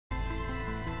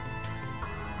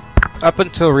Up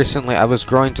until recently, I was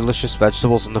growing delicious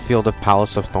vegetables in the field of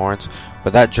Palace of Thorns,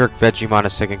 but that jerk Vegimon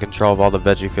has taken control of all the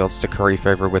veggie fields to curry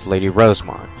favor with Lady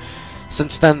Rosemon.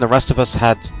 Since then, the rest of us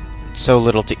had so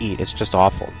little to eat, it's just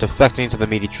awful. Defecting to the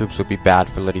meaty troops would be bad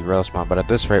for Lady Rosemon, but at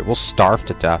this rate, we'll starve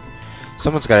to death.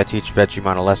 Someone's gotta teach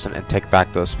Vegimon a lesson and take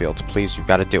back those fields. Please, you've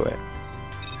gotta do it.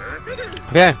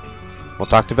 Okay, we'll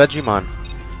talk to Vegimon.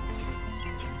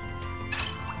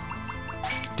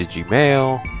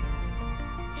 Digimail.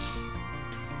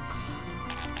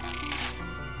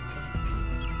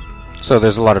 So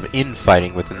there's a lot of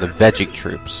infighting within the Veggie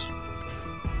troops.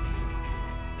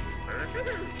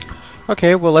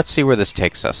 Okay, well let's see where this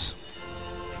takes us.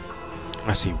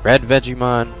 I see red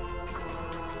Vegimon.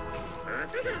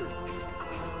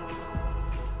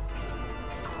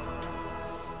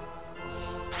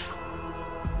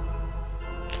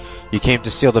 You came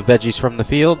to steal the veggies from the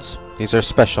fields? These are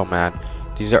special, man.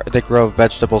 They grow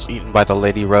vegetables eaten by the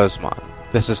Lady Rosemon.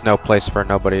 This is no place for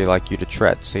nobody like you to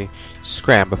tread, see?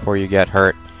 Scram before you get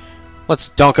hurt.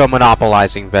 Don't go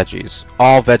monopolizing veggies.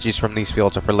 All veggies from these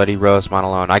fields are for Lady Rosemon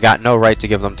alone. I got no right to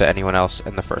give them to anyone else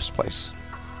in the first place.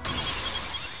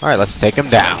 Alright, let's take him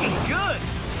down. Good.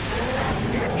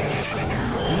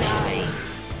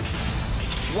 Nice.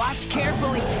 Watch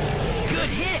carefully. Good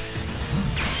hit.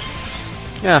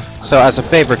 Yeah, so as a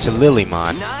favor to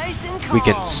Lilymon, Nice and calm. we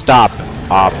can stop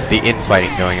the infighting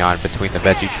going on between the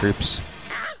Veggie troops.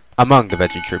 Among the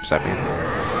Veggie troops, I mean.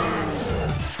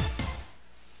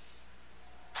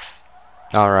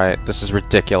 Alright, this is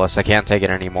ridiculous. I can't take it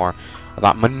anymore. I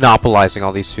thought monopolizing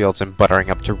all these fields and buttering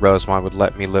up to Rosemon would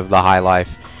let me live the high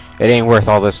life. It ain't worth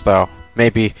all this, though.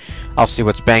 Maybe I'll see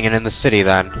what's banging in the city,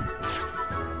 then.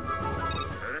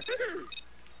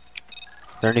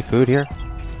 Is there any food here?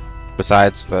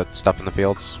 Besides the stuff in the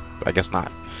fields? I guess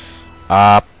not.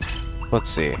 Let's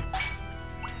see.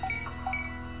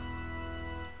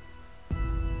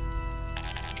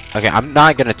 Okay, I'm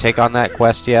not gonna take on that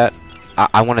quest yet.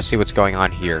 I want to see what's going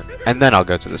on here, and then I'll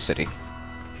go to the city.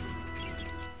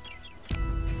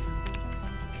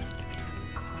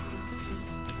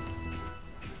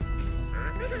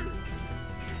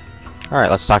 Alright,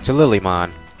 let's talk to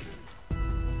Lilymon.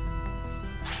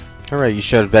 Alright, you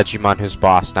showed Vegimon who's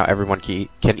boss. Now everyone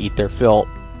can eat their fill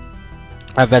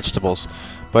of vegetables.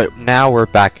 But now we're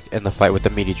back in the fight with the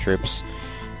meaty troops.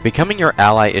 Becoming your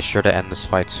ally is sure to end this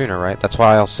fight sooner, right? That's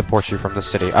why I'll support you from the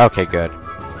city. Okay, good.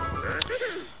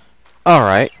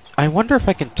 Alright, I wonder if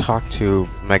I can talk to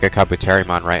Mega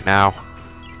Kabuterimon right now.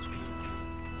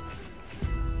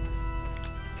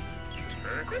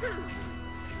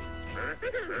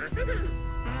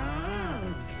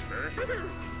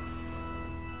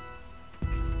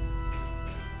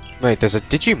 Wait, there's a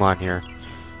Digimon here.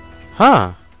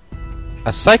 Huh. A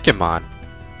Psychemon.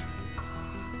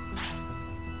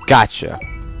 Gotcha.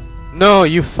 No,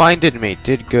 you finded me.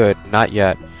 Did good. Not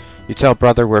yet. You tell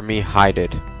brother where me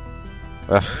hided.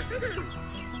 Ugh.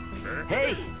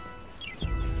 Hey.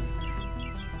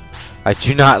 I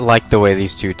do not like the way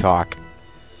these two talk.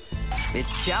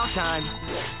 It's chow time.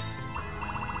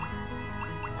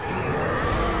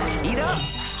 Eat up.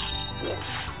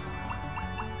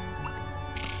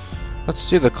 Let's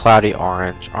do the cloudy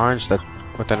orange. Orange that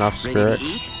with enough spirit. Ready to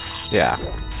eat? Yeah.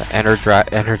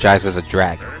 That energizes a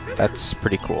dragon. That's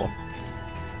pretty cool.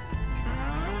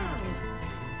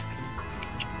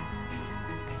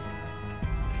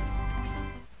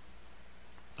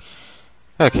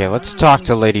 Okay, let's talk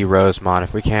to Lady Rosemon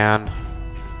if we can.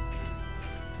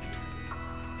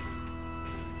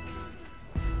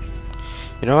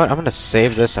 You know what? I'm gonna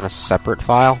save this in a separate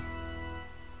file.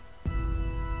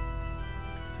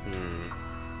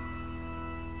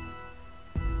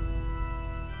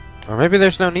 Or maybe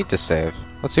there's no need to save.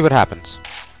 Let's see what happens.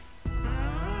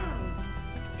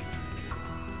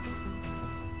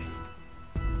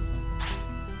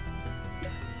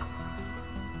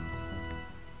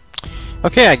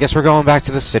 Okay, I guess we're going back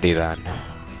to the city then.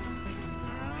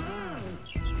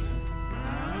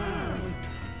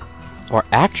 Or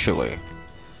actually...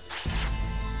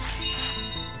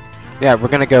 yeah, we're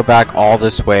gonna go back all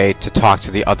this way to talk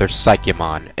to the other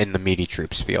Psychemon in the meaty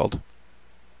troops field.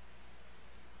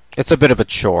 It's a bit of a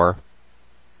chore,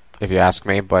 if you ask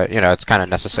me, but, you know, it's kind of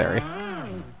necessary.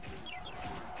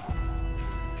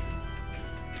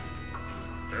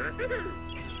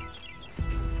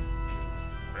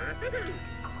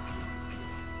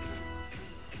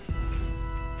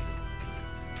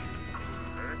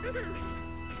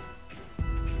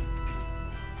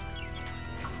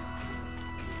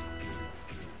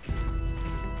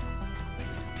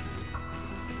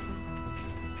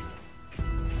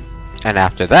 And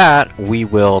after that, we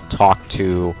will talk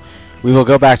to We will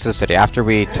go back to the city after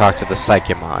we talk to the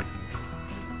Psychemon.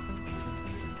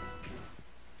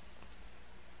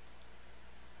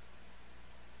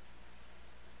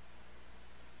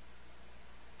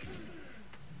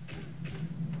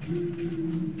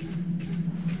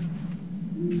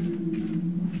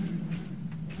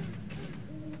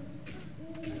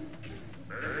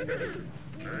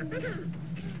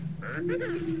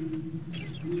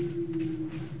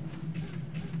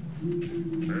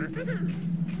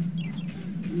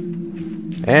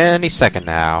 Any second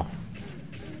now.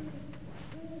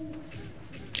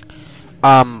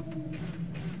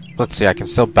 Let's see, I can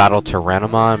still battle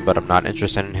Tyrannomon, but I'm not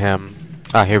interested in him.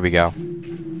 Ah, here we go.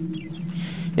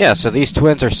 Yeah, so these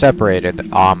twins are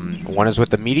separated. One is with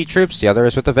the meaty troops, the other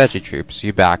is with the veggie troops.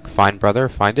 You back. Fine, brother.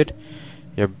 Find it?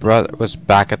 Your brother was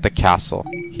back at the castle.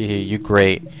 You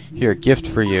great. Here, gift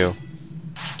for you.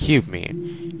 Cube me.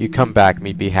 You come back,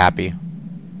 me be happy.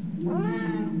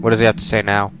 What does he have to say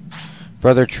now?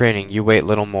 Brother training, you wait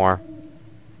little more.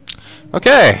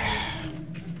 Okay.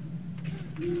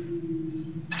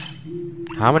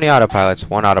 How many autopilots?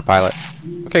 One autopilot.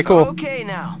 Okay, cool. Okay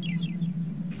now.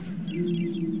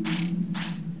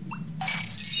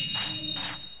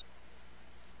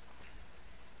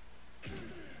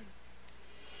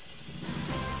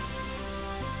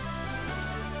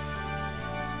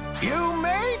 You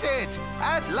made it!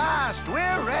 At last,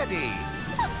 we're ready!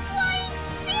 A flying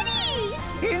city!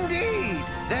 Indeed!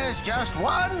 There's just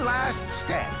one last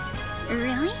step.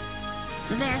 Really?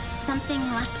 There's something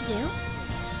left to do?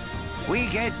 We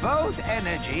get both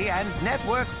energy and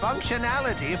network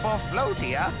functionality for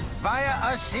Floatia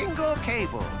via a single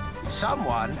cable.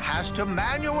 Someone has to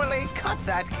manually cut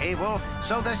that cable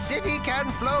so the city can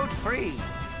float free.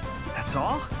 That's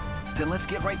all? Then let's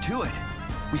get right to it.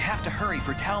 We have to hurry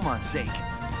for Talmon's sake.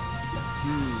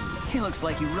 He looks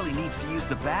like he really needs to use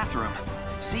the bathroom.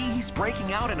 See, he's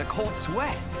breaking out in a cold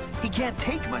sweat. He can't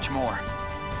take much more.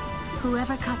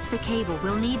 Whoever cuts the cable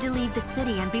will need to leave the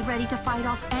city and be ready to fight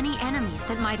off any enemies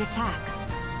that might attack.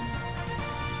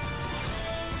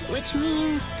 Which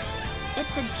means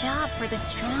it's a job for the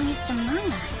strongest among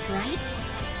us, right?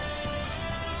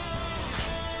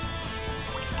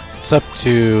 It's up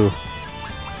to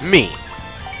me.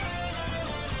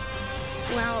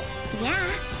 Well, yeah.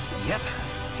 Yep,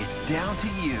 it's down to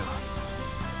you.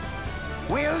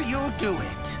 Will you do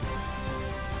it?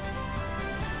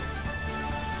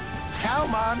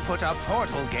 Talmon put a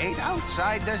portal gate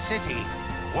outside the city.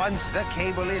 Once the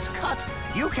cable is cut,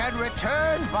 you can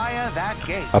return via that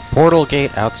gate. A portal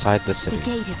gate outside the city. The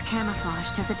gate is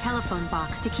camouflaged as a telephone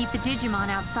box to keep the Digimon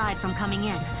outside from coming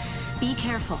in. Be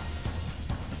careful.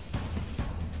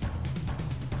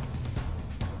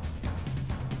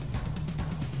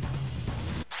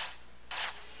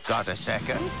 Got a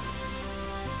second?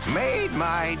 Made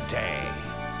my day.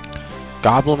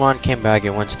 Goblimon came back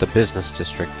and went to the business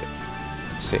district.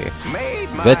 Let's see. Made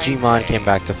my Vegimon day. came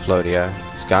back to Floatia.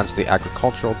 He's gone to the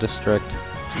agricultural district.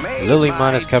 Made Lilymon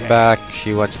my has come day. back.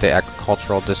 She went to the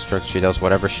agricultural district. She does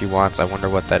whatever she wants. I wonder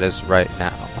what that is right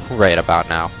now. Right about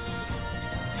now.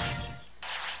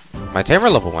 My tamer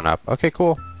level went up. Okay,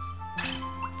 cool.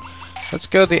 Let's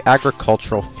go to the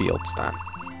agricultural fields then.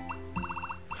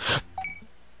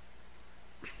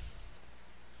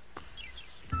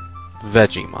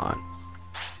 Vegimon.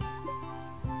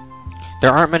 There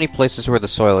aren't many places where the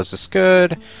soil is this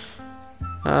good.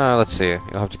 Let's see.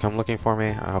 You'll have to come looking for me.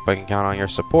 I hope I can count on your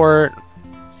support.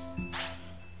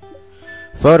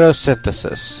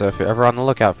 Photosynthesis. So if you're ever on the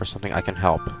lookout for something, I can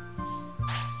help.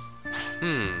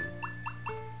 I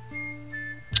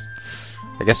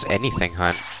guess anything,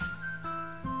 hunt.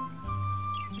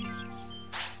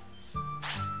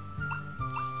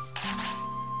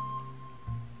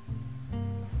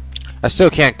 I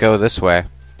still can't go this way.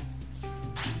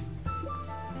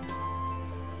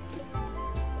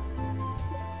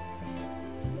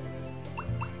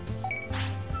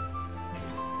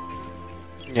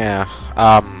 Yeah,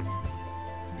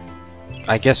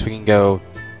 I guess we can go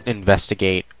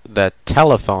investigate the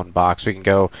telephone box. We can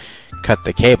go cut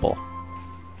the cable.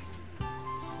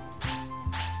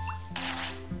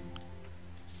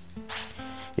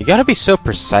 You gotta be so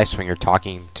precise when you're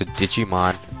talking to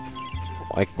Digimon.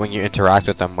 Like when you interact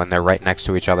with them when they're right next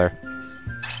to each other.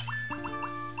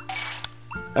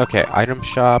 Okay, item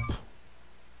shop.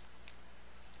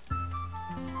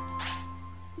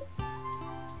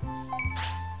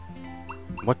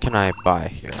 What can I buy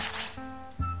here?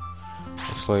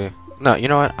 Actually, no, you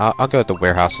know what? I'll go to the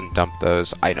warehouse and dump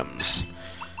those items.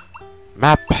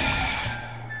 Map.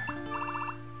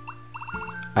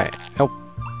 Oh,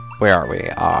 where are we?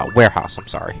 Warehouse, I'm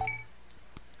sorry.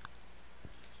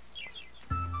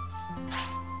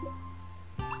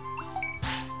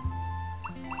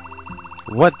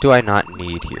 What do I not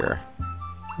need here?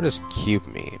 What does cube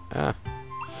mean?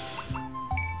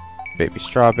 Baby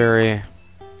strawberry,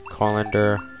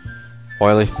 colander,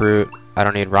 oily fruit. I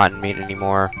don't need rotten meat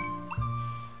anymore.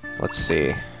 Let's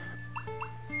see.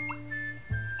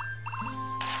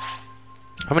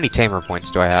 How many tamer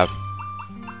points do I have?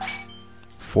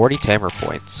 40 tamer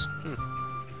points.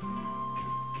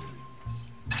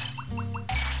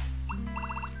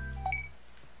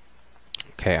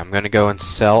 Okay, I'm gonna go and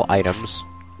sell items.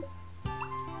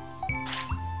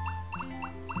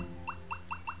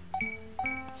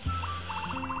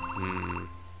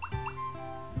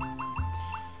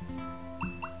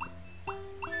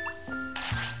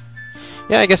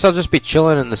 Yeah, I guess I'll just be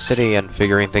chilling in the city and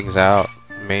figuring things out.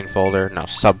 Main folder, no,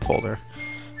 subfolder.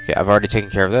 Okay, I've already taken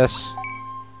care of this.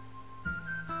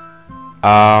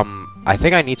 I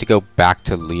think I need to go back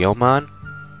to Leomon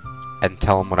and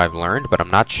tell him what I've learned, but I'm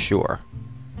not sure.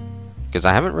 Because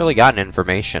I haven't really gotten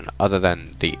information other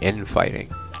than the infighting.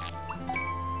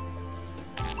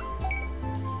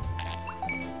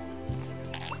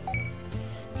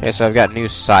 Okay, so I've got new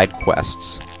side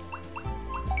quests.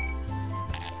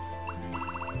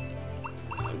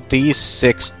 These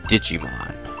 6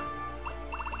 Digimon.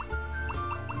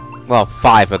 Well,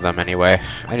 5 of them anyway.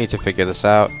 I need to figure this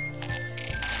out.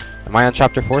 Am I on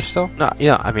chapter 4 still? No,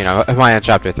 yeah, I mean, am I on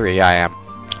chapter 3? Yeah, I am.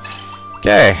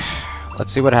 Okay,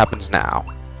 let's see what happens now.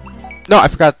 No, I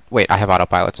forgot. Wait, I have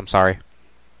autopilots, I'm sorry.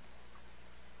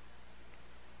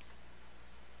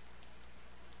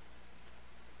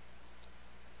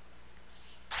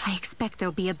 I expect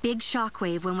there'll be a big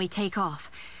shockwave when we take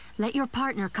off. Let your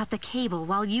partner cut the cable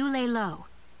while you lay low.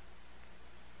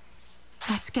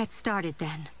 Let's get started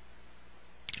then.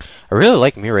 I really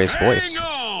like Mirei's voice. Hang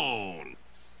on!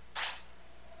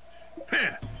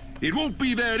 Heh, it won't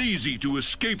be that easy to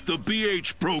escape the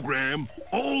BH program.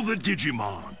 All the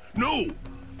Digimon, no,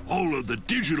 all of the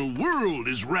digital world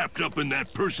is wrapped up in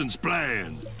that person's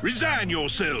plan. Resign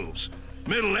yourselves.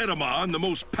 Metal Etemon, the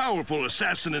most powerful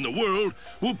assassin in the world,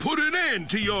 will put an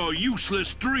end to your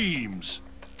useless dreams.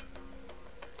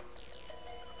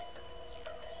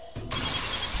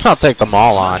 I'll take them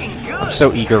all on. I'm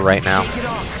so eager right now.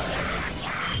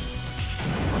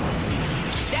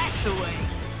 That's the way.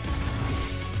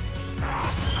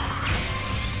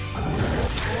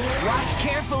 Watch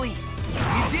carefully.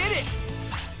 You did it.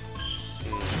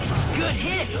 Good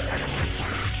hit.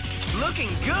 Looking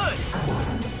good.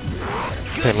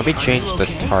 Okay, let me change the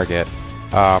target.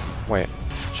 Wait.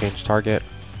 Change target.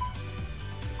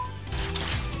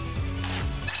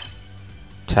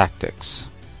 Tactics.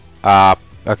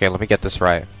 Okay, let me get this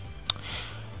right.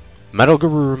 Metal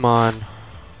Garurumon.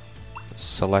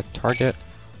 Select target.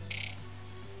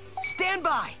 Stand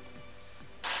by.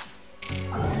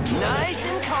 Nice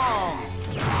and calm.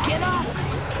 Get up.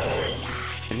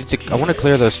 I want to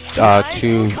clear those 2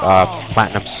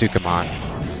 Platinum Sukamon.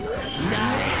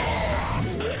 Nice.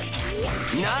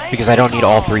 Because I don't need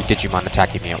all 3 Digimon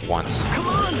attacking me at once. Come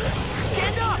on.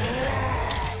 Stand up.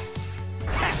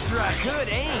 That's right. Good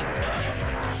aim.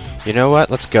 You know what?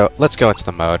 Let's go into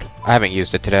the mode. I haven't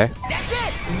used it today. That's it.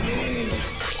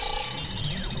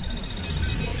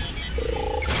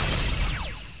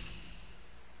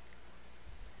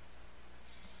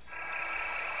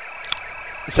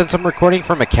 Since I'm recording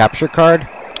from a capture card,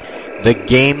 the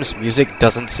game's music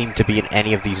doesn't seem to be in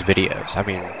any of these videos. I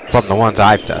mean, from the ones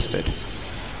I've tested.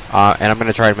 And I'm going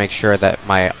to try to make sure that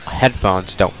my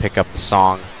headphones don't pick up the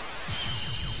song.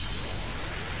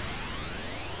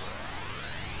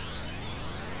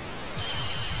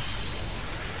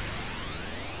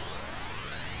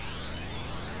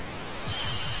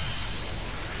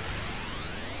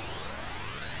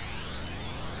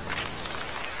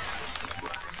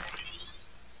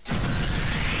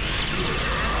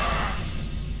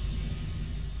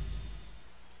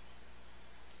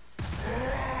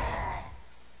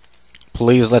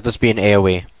 Please let this be an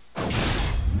AoE.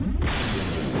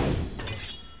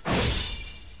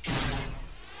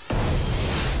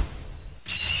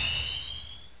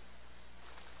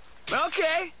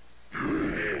 Okay.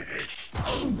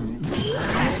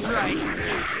 That's right.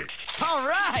 All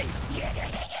right.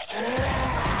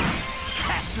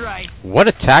 That's right. What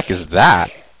attack is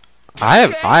that?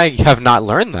 I have not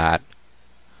learned that.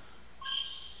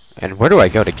 And where do I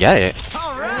go to get it?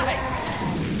 All right.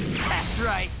 That's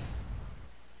right.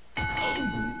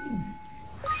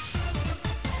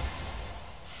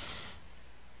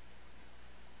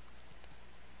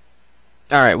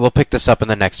 Alright, we'll pick this up in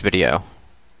the next video.